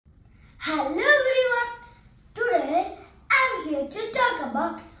Hello everyone, today I'm here to talk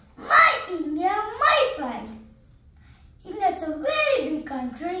about my India, my pride. India is a very big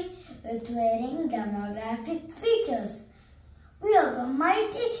country with varying demographic features. We have the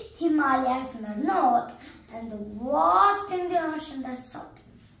mighty Himalayas in the north and the vast Indian Ocean in the south.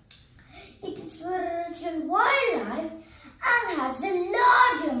 It is very rich in wildlife and has a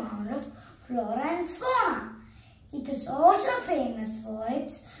large amount of flora and fauna. It is also famous for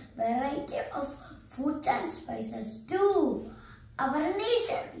its variety of foods and spices too. Our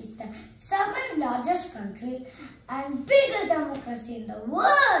nation is the 7th largest country and biggest democracy in the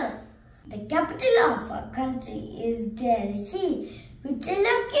world. The capital of our country is Delhi, which is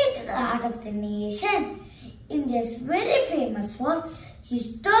located at the heart of the nation. India is very famous for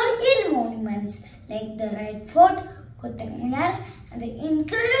historical monuments like the Red Fort, Qutub Minar and the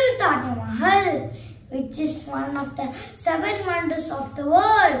incredible Taj Mahal, which is one of the 7 wonders of the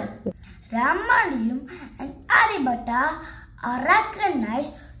world. Ramayana and Aryabhata are recognized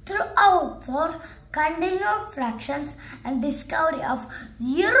throughout for continued fractions and discovery of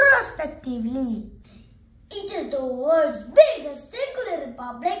zero respectively. It is the world's biggest secular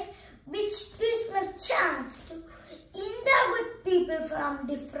republic, which gives me a chance to interact with people from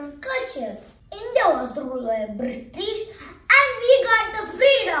different cultures. India was ruled by British and we got the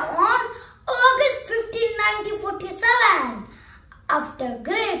freedom on August 15, 1947. After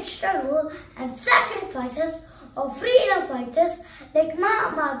great struggle and sacrifices of freedom fighters like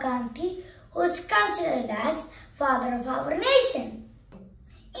Mahatma Gandhi, who is considered as father of our nation.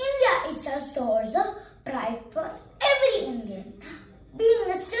 India is a source of pride for every Indian.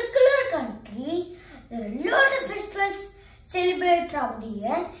 Being a secular country, there are a lot of festivals celebrated throughout the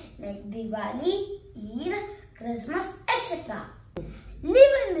year like Diwali, Eid, Christmas, etc.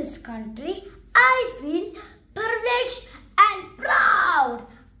 Living in this country, I feel privileged and proud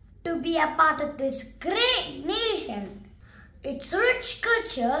to be a part of this great nation. Its rich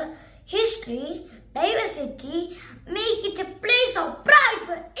culture, history, diversity make it a place of pride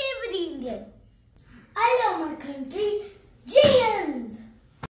for every Indian. I love my country